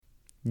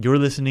You're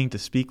listening to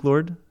Speak,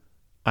 Lord.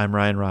 I'm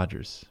Ryan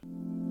Rogers.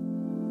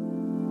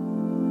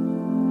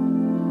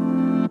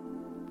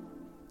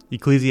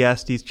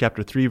 Ecclesiastes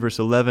chapter 3, verse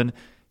 11,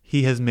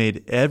 He has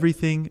made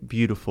everything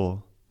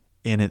beautiful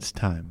in its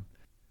time.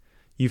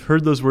 You've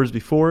heard those words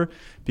before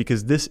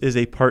because this is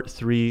a part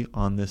 3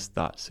 on this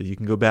thought. So you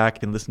can go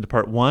back and listen to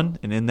part 1,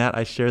 and in that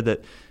I share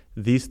that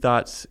these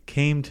thoughts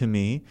came to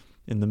me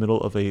in the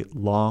middle of a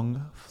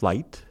long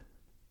flight,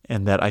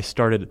 and that I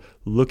started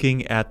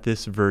looking at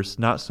this verse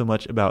not so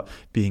much about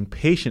being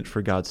patient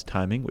for God's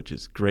timing, which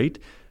is great,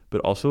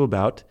 but also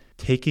about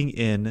taking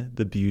in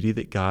the beauty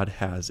that God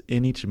has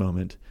in each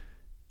moment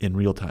in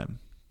real time.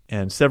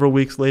 And several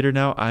weeks later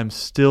now, I'm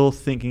still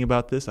thinking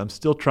about this. I'm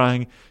still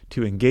trying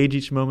to engage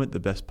each moment the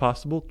best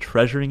possible,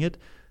 treasuring it,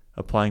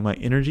 applying my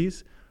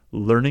energies,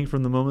 learning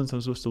from the moments I'm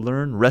supposed to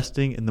learn,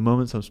 resting in the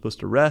moments I'm supposed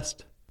to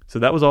rest. So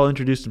that was all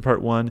introduced in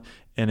part 1.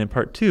 And in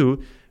part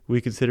 2, we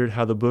considered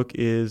how the book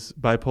is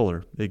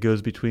bipolar. It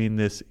goes between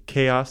this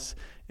chaos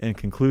and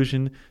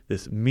conclusion,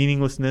 this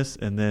meaninglessness,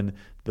 and then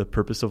the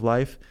purpose of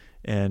life.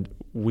 And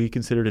we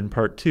considered in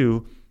part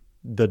 2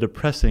 the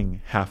depressing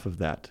half of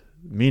that,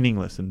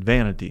 meaningless and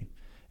vanity.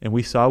 And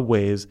we saw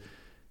ways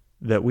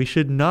that we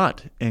should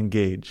not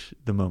engage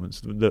the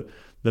moments, the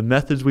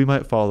methods we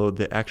might follow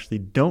that actually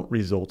don't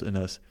result in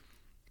us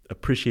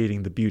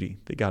appreciating the beauty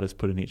that God has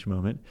put in each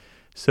moment.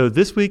 So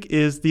this week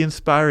is the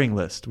inspiring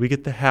list. We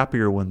get the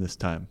happier one this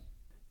time.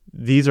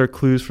 These are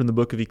clues from the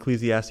book of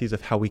Ecclesiastes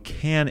of how we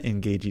can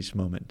engage each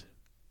moment.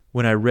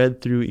 When I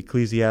read through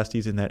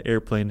Ecclesiastes in that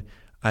airplane,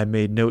 I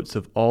made notes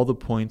of all the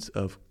points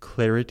of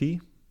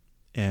clarity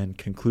and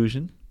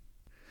conclusion.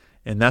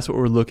 And that's what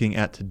we're looking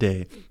at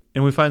today.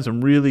 And we find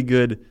some really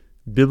good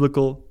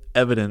biblical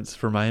evidence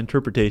for my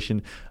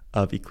interpretation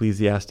of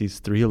Ecclesiastes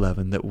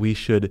 3:11 that we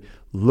should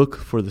look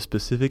for the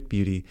specific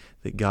beauty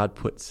that God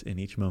puts in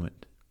each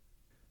moment.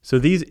 So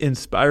these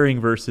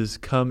inspiring verses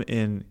come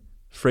in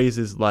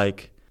phrases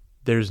like,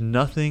 there's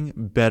nothing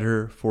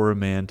better for a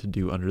man to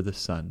do under the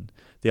sun.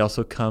 They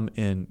also come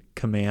in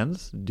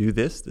commands, do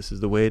this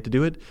is the way to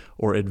do it,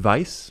 or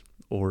advice,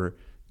 or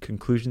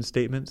conclusion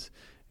statements.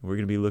 And we're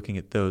going to be looking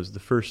at those. The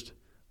first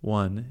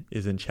one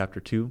is in chapter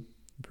 2,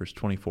 verse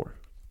 24.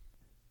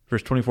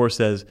 Verse 24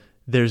 says,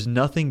 there's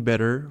nothing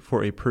better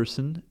for a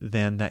person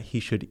than that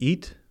he should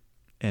eat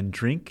and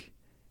drink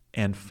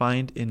and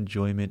find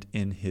enjoyment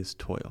in his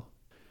toil.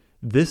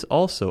 This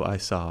also, I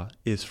saw,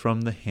 is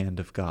from the hand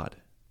of God.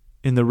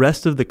 In the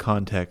rest of the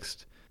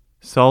context,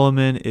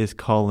 Solomon is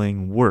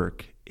calling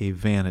work a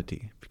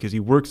vanity because he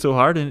works so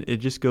hard and it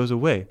just goes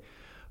away.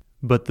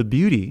 But the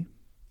beauty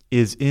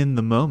is in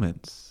the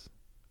moments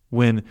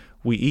when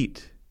we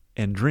eat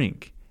and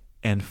drink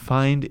and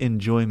find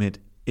enjoyment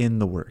in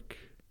the work.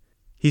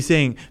 He's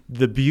saying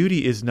the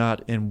beauty is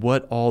not in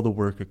what all the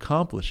work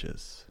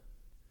accomplishes,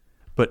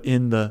 but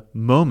in the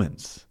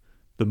moments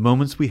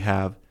we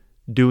have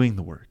doing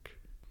the work.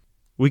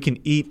 We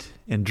can eat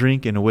and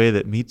drink in a way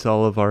that meets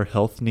all of our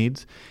health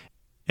needs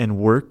and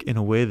work in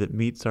a way that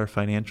meets our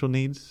financial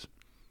needs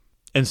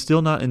and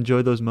still not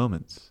enjoy those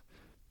moments.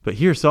 But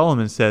here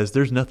Solomon says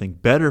there's nothing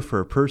better for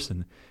a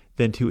person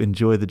than to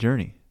enjoy the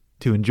journey,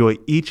 to enjoy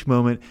each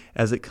moment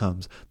as it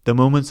comes. The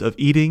moments of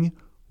eating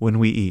when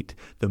we eat,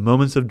 the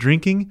moments of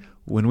drinking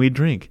when we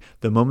drink,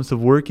 the moments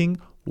of working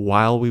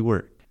while we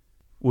work.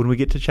 When we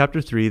get to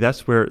chapter 3,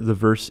 that's where the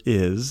verse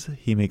is.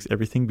 He makes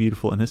everything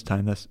beautiful in his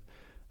time. That's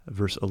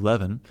verse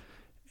 11,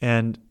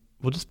 and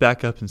we'll just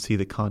back up and see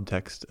the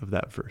context of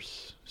that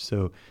verse.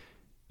 So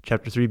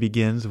chapter 3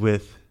 begins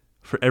with,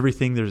 for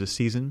everything there's a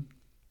season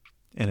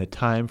and a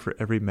time for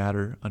every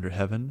matter under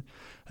heaven,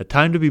 a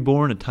time to be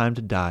born, a time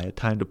to die, a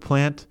time to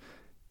plant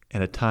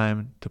and a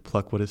time to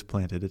pluck what is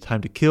planted, a time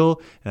to kill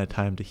and a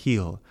time to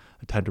heal,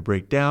 a time to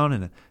break down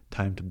and a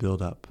time to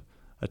build up,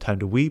 a time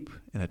to weep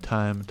and a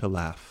time to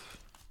laugh,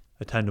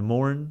 a time to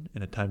mourn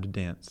and a time to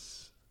dance,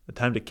 a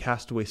time to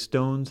cast away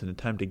stones and a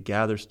time to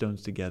gather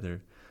stones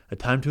together, a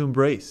time to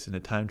embrace and a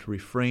time to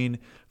refrain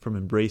from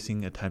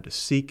embracing, a time to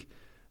seek,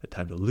 a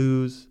time to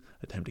lose,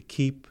 a time to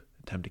keep,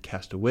 a time to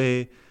cast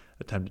away,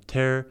 a time to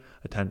tear,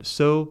 a time to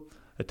sow,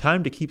 a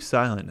time to keep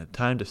silent and a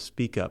time to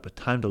speak up, a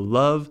time to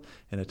love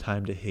and a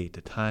time to hate,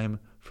 a time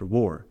for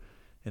war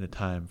and a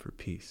time for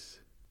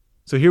peace.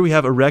 So here we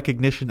have a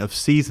recognition of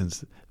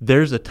seasons.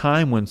 There's a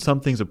time when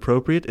something's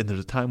appropriate and there's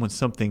a time when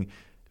something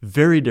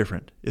very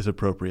different is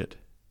appropriate.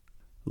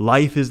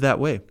 Life is that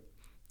way.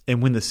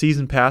 And when the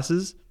season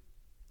passes,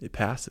 it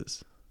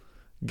passes.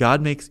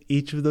 God makes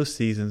each of those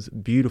seasons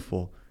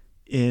beautiful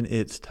in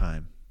its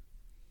time.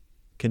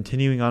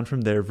 Continuing on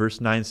from there, verse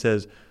 9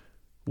 says,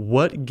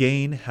 what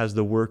gain has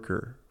the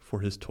worker for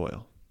his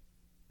toil?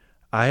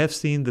 I have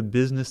seen the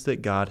business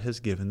that God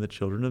has given the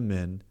children of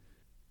men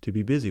to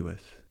be busy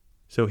with.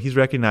 So he's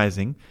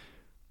recognizing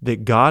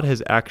that God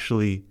has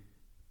actually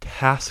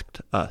tasked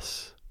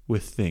us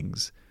with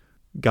things.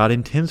 God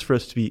intends for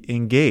us to be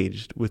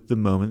engaged with the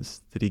moments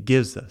that he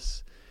gives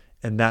us.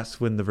 And that's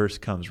when the verse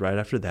comes right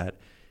after that.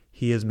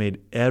 He has made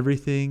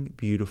everything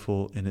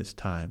beautiful in its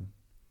time.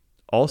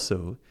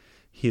 Also,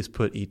 He has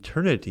put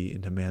eternity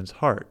into man's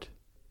heart,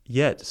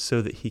 yet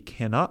so that he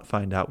cannot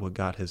find out what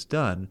God has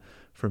done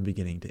from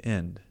beginning to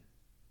end.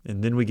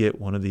 And then we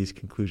get one of these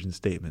conclusion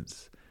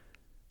statements.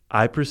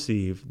 I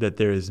perceive that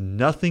there is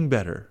nothing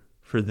better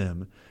for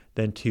them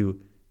than to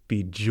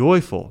be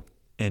joyful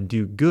and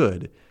do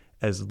good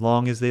as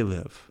long as they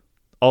live.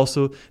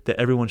 Also, that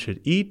everyone should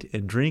eat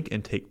and drink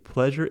and take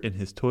pleasure in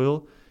his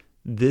toil.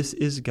 This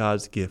is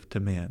God's gift to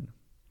man.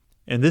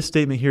 And this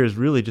statement here is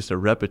really just a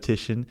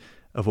repetition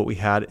of what we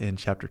had in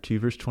chapter 2,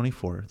 verse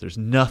 24. There's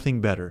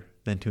nothing better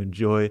than to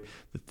enjoy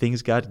the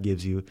things God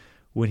gives you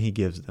when he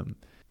gives them.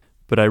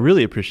 But I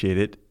really appreciate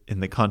it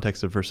in the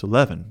context of verse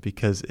 11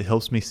 because it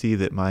helps me see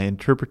that my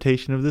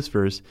interpretation of this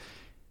verse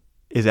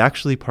is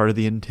actually part of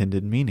the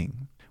intended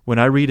meaning. When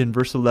I read in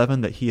verse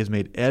 11 that he has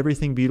made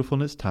everything beautiful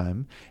in its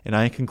time, and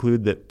I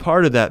conclude that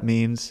part of that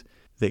means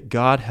that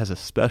God has a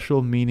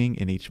special meaning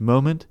in each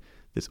moment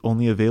that's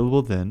only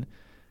available then,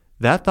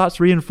 that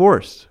thought's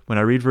reinforced when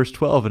I read verse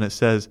 12 and it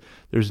says,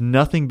 there's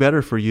nothing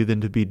better for you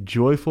than to be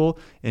joyful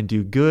and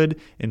do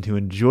good and to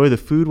enjoy the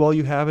food while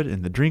you have it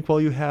and the drink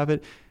while you have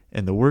it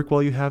and the work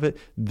while you have it.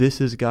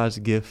 This is God's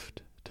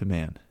gift to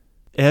man.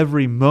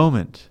 Every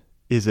moment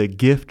is a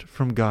gift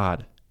from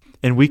God,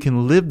 and we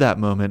can live that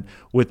moment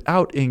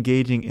without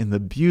engaging in the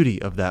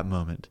beauty of that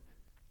moment.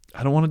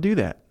 I don't want to do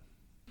that.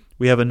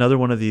 We have another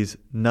one of these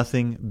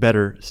nothing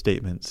better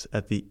statements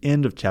at the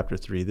end of chapter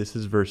 3. This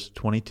is verse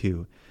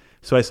 22.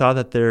 So I saw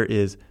that there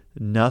is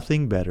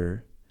nothing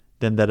better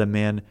than that a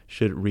man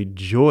should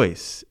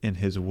rejoice in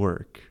his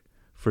work,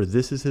 for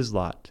this is his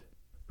lot.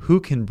 Who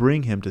can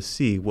bring him to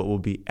see what will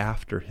be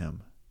after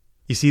him?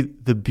 You see,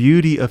 the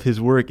beauty of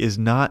his work is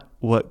not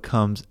what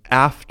comes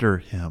after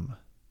him.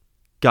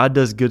 God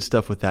does good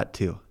stuff with that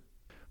too.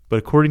 But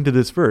according to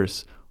this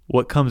verse,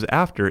 what comes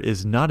after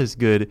is not as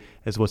good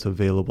as what's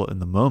available in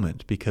the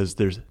moment because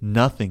there's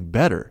nothing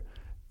better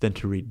than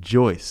to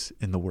rejoice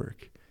in the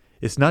work.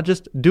 It's not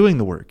just doing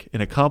the work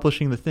and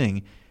accomplishing the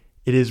thing.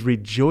 It is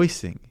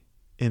rejoicing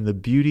in the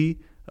beauty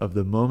of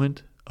the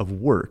moment of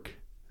work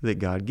that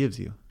God gives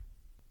you.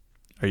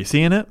 Are you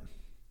seeing it?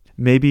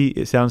 Maybe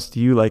it sounds to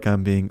you like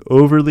I'm being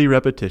overly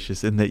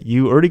repetitious and that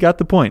you already got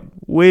the point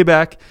way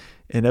back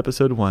in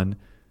episode 1.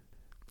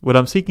 What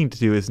I'm seeking to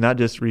do is not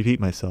just repeat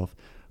myself,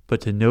 but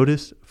to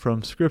notice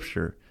from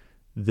Scripture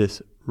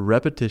this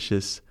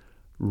repetitious,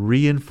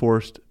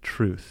 reinforced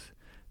truth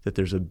that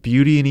there's a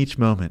beauty in each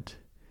moment,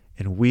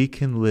 and we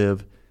can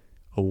live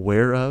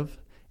aware of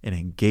and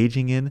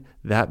engaging in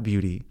that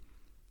beauty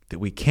that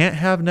we can't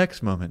have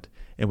next moment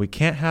and we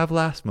can't have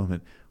last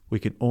moment. We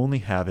can only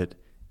have it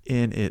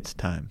in its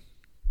time.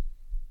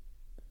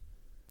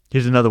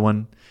 Here's another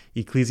one,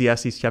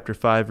 Ecclesiastes chapter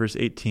 5, verse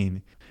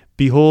 18.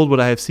 Behold, what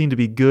I have seen to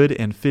be good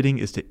and fitting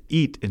is to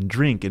eat and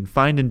drink and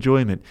find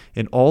enjoyment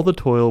in all the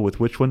toil with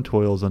which one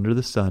toils under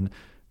the sun,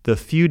 the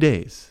few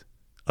days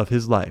of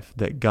his life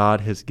that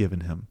God has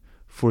given him,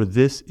 for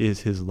this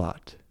is his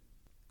lot.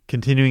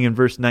 Continuing in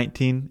verse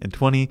 19 and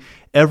 20,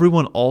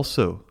 everyone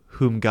also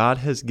whom God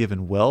has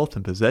given wealth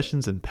and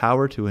possessions and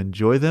power to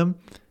enjoy them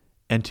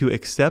and to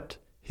accept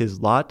his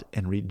lot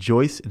and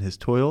rejoice in his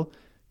toil,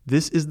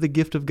 this is the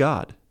gift of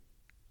God.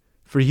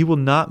 For he will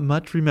not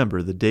much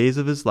remember the days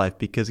of his life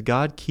because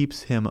God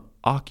keeps him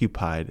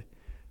occupied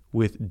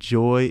with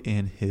joy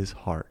in his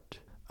heart.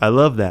 I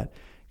love that.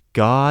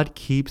 God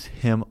keeps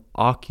him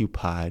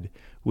occupied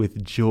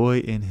with joy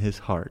in his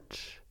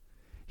heart.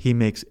 He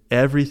makes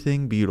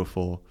everything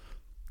beautiful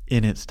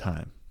in its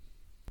time.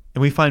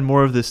 And we find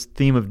more of this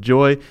theme of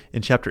joy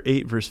in chapter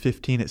 8, verse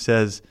 15. It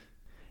says,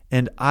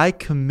 And I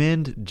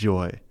commend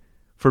joy,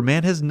 for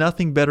man has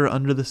nothing better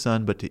under the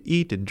sun but to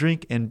eat and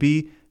drink and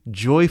be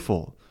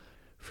joyful.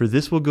 For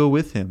this will go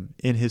with him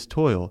in his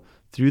toil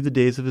through the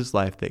days of his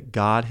life that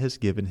God has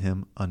given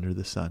him under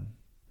the sun.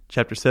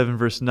 Chapter 7,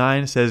 verse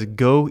 9 says,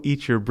 Go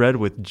eat your bread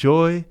with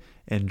joy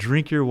and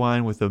drink your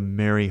wine with a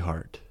merry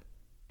heart.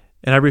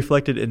 And I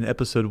reflected in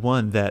episode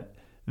 1 that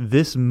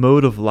this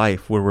mode of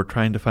life where we're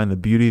trying to find the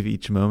beauty of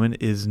each moment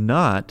is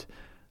not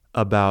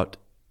about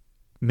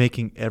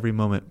making every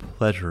moment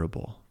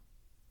pleasurable,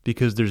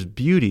 because there's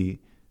beauty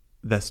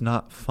that's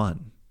not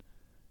fun.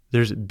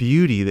 There's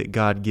beauty that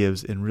God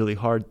gives in really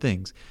hard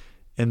things.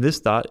 And this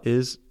thought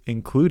is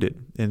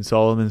included in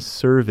Solomon's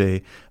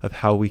survey of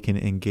how we can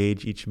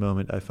engage each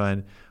moment. I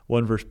find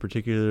one verse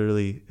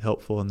particularly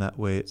helpful in that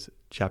way. It's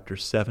chapter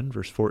 7,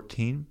 verse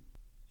 14.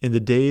 In the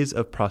days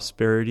of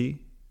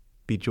prosperity,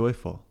 be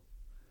joyful.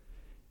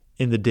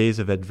 In the days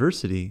of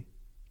adversity,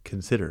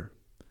 consider.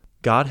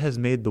 God has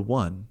made the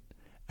one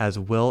as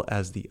well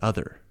as the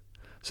other,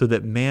 so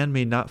that man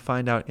may not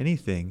find out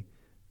anything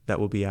that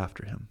will be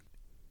after him.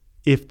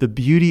 If the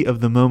beauty of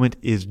the moment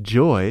is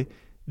joy,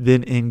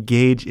 then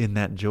engage in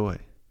that joy.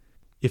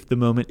 If the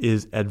moment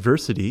is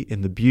adversity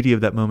and the beauty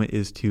of that moment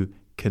is to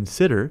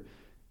consider,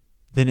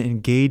 then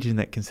engage in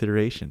that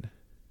consideration.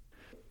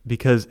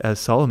 Because as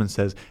Solomon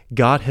says,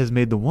 God has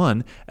made the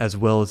one as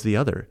well as the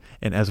other.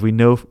 And as we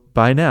know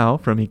by now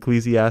from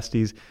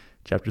Ecclesiastes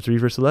chapter 3,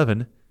 verse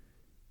 11,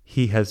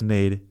 he has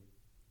made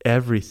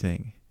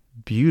everything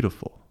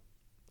beautiful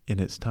in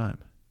its time.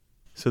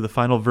 So the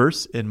final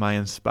verse in my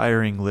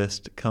inspiring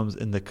list comes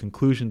in the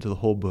conclusion to the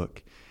whole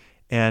book.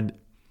 And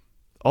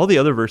all the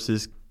other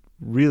verses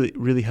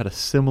really had a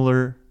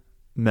similar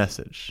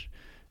message.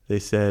 They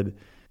said,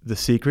 the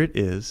secret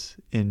is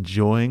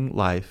enjoying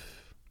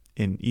life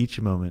in each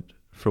moment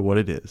for what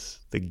it is,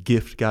 the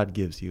gift God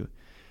gives you.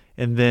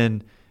 And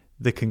then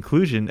the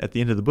conclusion at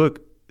the end of the book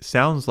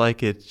sounds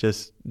like it's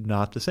just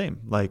not the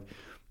same. Like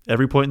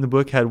every point in the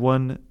book had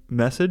one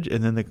message,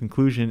 and then the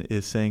conclusion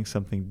is saying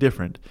something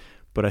different.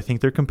 But I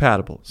think they're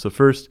compatible. So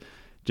first,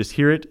 just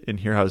hear it and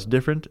hear how it's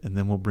different, and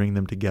then we'll bring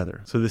them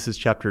together. So this is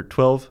chapter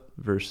 12,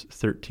 verse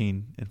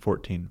 13 and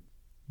 14.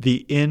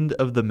 The end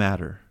of the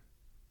matter.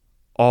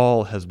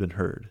 All has been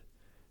heard.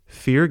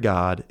 Fear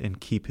God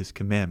and keep his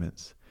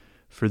commandments,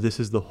 for this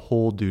is the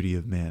whole duty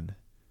of man.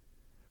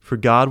 For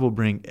God will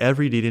bring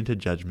every deed into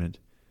judgment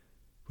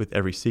with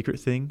every secret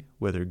thing,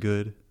 whether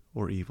good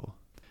or evil.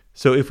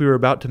 So if we were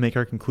about to make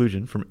our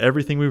conclusion from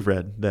everything we've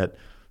read, that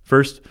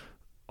first,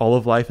 all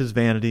of life is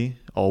vanity,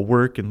 all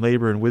work and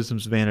labor and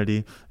wisdom's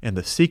vanity, and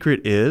the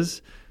secret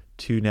is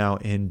to now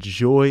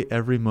enjoy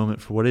every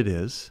moment for what it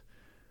is,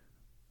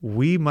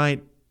 we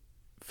might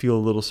feel a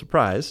little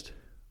surprised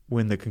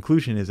when the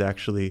conclusion is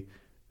actually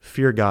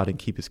fear God and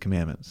keep his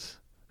commandments.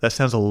 That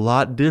sounds a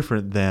lot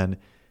different than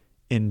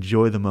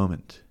enjoy the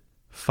moment.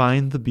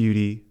 Find the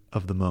beauty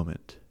of the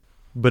moment.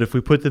 But if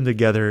we put them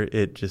together,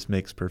 it just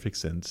makes perfect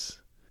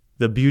sense.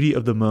 The beauty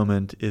of the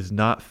moment is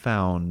not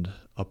found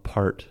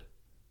apart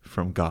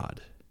from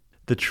God.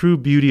 The true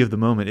beauty of the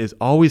moment is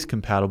always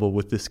compatible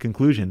with this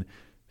conclusion,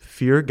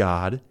 fear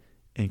God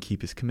and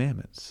keep his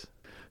commandments.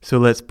 So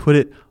let's put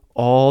it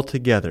all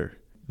together.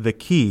 The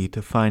key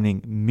to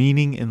finding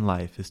meaning in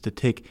life is to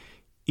take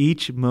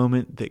each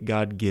moment that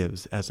God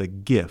gives as a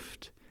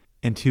gift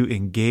and to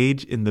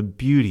engage in the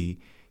beauty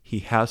he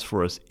has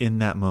for us in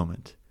that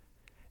moment.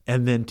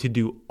 And then to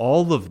do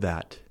all of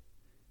that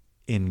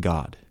in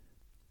God.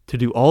 To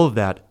do all of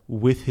that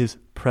with his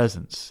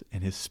presence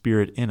and his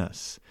Spirit in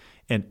us,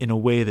 and in a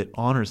way that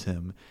honors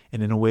him,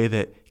 and in a way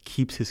that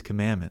keeps his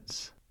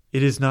commandments.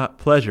 It is not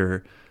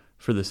pleasure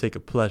for the sake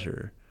of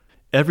pleasure.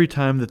 Every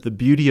time that the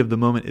beauty of the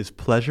moment is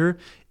pleasure,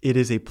 it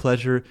is a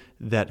pleasure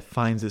that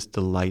finds its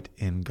delight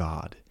in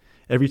God.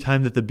 Every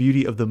time that the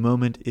beauty of the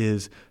moment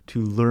is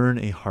to learn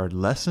a hard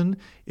lesson,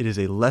 it is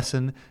a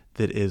lesson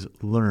that is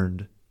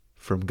learned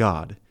from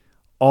God.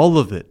 All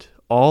of it,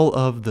 all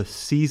of the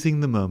seizing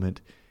the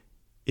moment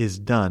is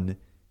done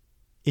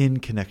in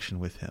connection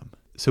with him.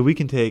 So we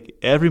can take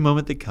every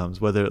moment that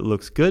comes, whether it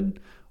looks good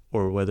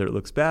or whether it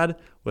looks bad,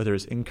 whether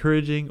it's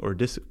encouraging or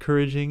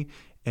discouraging,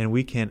 and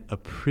we can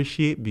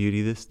appreciate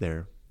beauty that's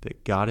there,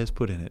 that God has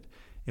put in it,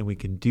 and we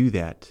can do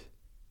that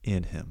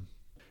in him.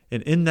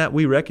 And in that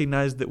we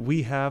recognize that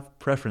we have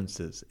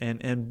preferences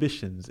and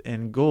ambitions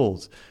and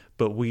goals,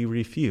 but we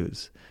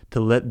refuse to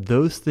let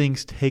those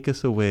things take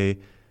us away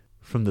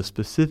from the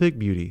specific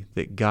beauty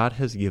that God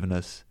has given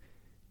us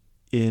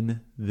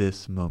in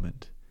this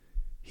moment.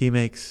 He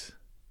makes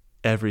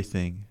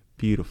everything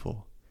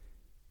beautiful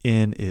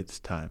in its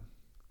time.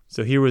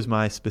 So here was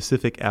my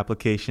specific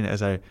application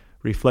as I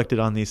reflected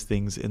on these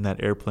things in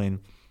that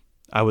airplane.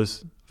 I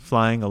was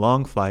flying a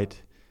long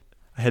flight.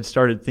 I had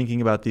started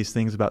thinking about these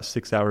things about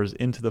 6 hours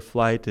into the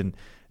flight, and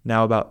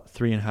now about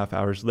 3.5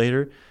 hours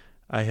later,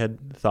 I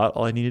had thought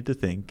all I needed to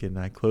think, and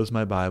I closed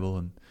my Bible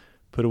and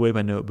put away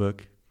my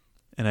notebook,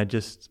 and I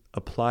just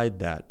applied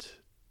that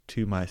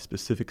to my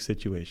specific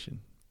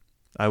situation.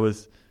 I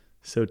was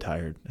so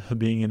tired of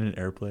being in an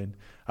airplane.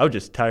 I was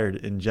just tired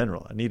in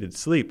general. I needed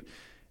sleep,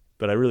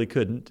 but I really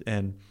couldn't.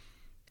 And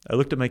I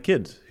looked at my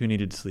kids who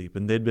needed sleep,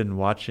 and they'd been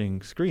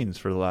watching screens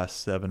for the last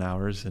 7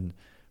 hours and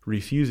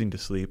refusing to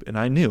sleep. And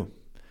I knew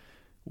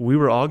we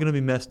were all going to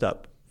be messed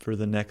up for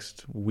the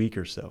next week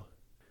or so.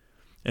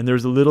 And there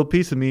was a little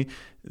piece of me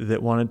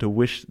that wanted to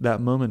wish that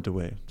moment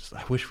away. Just,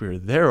 I wish we were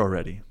there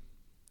already.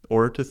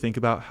 Or to think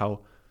about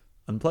how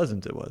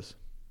unpleasant it was.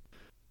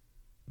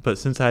 But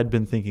since I had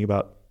been thinking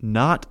about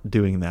not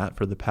doing that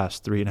for the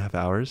past 3.5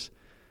 hours,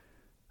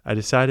 I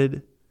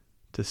decided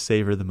to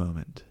savor the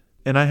moment.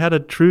 And I had a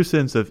true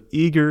sense of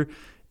eager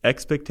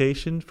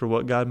expectation for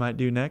what God might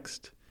do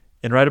next.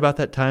 And right about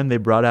that time, they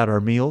brought out our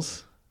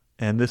meals.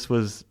 And this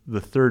was the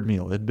third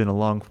meal. It had been a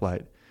long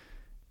flight.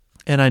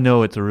 And I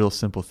know it's a real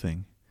simple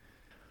thing.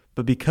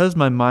 But because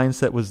my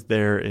mindset was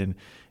there in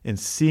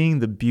seeing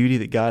the beauty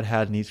that God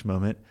had in each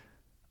moment,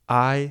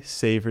 I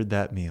savored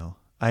that meal.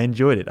 I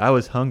enjoyed it. I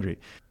was hungry.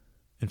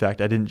 In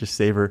fact, I didn't just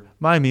savor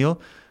my meal.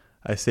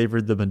 I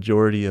savored the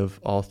majority of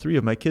all 3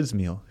 of my kids'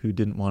 meal who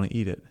didn't want to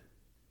eat it.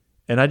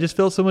 And I just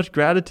felt so much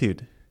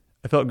gratitude.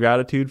 I felt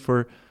gratitude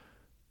for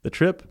the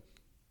trip,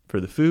 for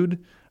the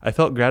food. I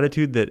felt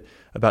gratitude that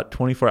about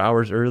 24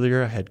 hours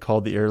earlier, I had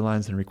called the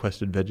airlines and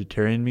requested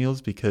vegetarian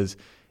meals, because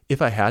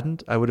if I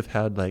hadn't, I would have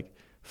had like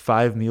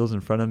 5 meals in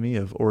front of me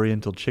of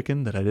Oriental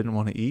chicken that I didn't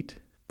want to eat.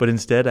 But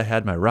instead, I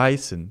had my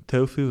rice and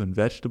tofu and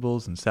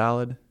vegetables and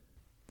salad.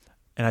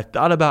 And I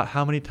thought about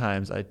how many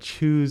times I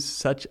choose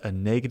such a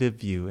negative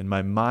view and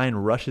my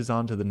mind rushes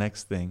on to the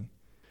next thing.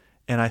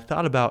 And I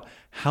thought about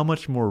how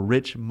much more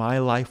rich my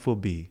life will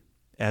be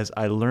as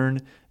I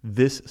learn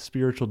this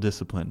spiritual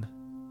discipline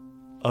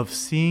of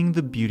seeing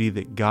the beauty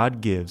that God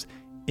gives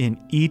in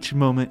each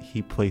moment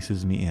He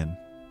places me in.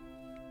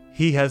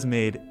 He has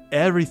made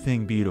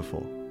everything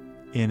beautiful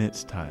in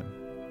its time.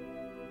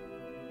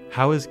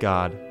 How is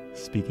God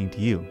speaking to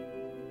you?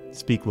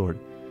 Speak, Lord.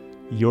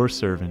 Your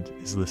servant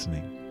is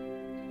listening.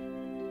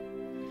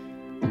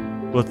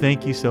 Well,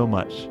 thank you so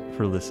much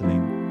for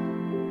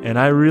listening. And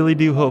I really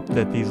do hope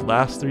that these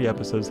last 3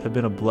 episodes have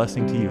been a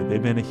blessing to you.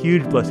 They've been a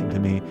huge blessing to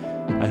me.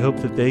 I hope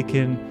that they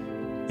can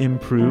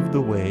improve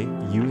the way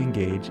you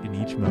engage in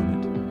each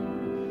moment.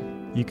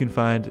 You can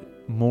find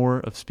more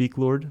of Speak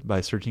Lord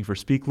by searching for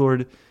Speak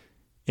Lord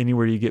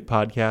anywhere you get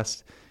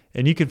podcasts.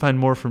 And you can find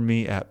more from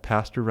me at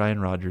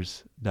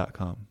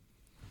PastorRyanRogers.com.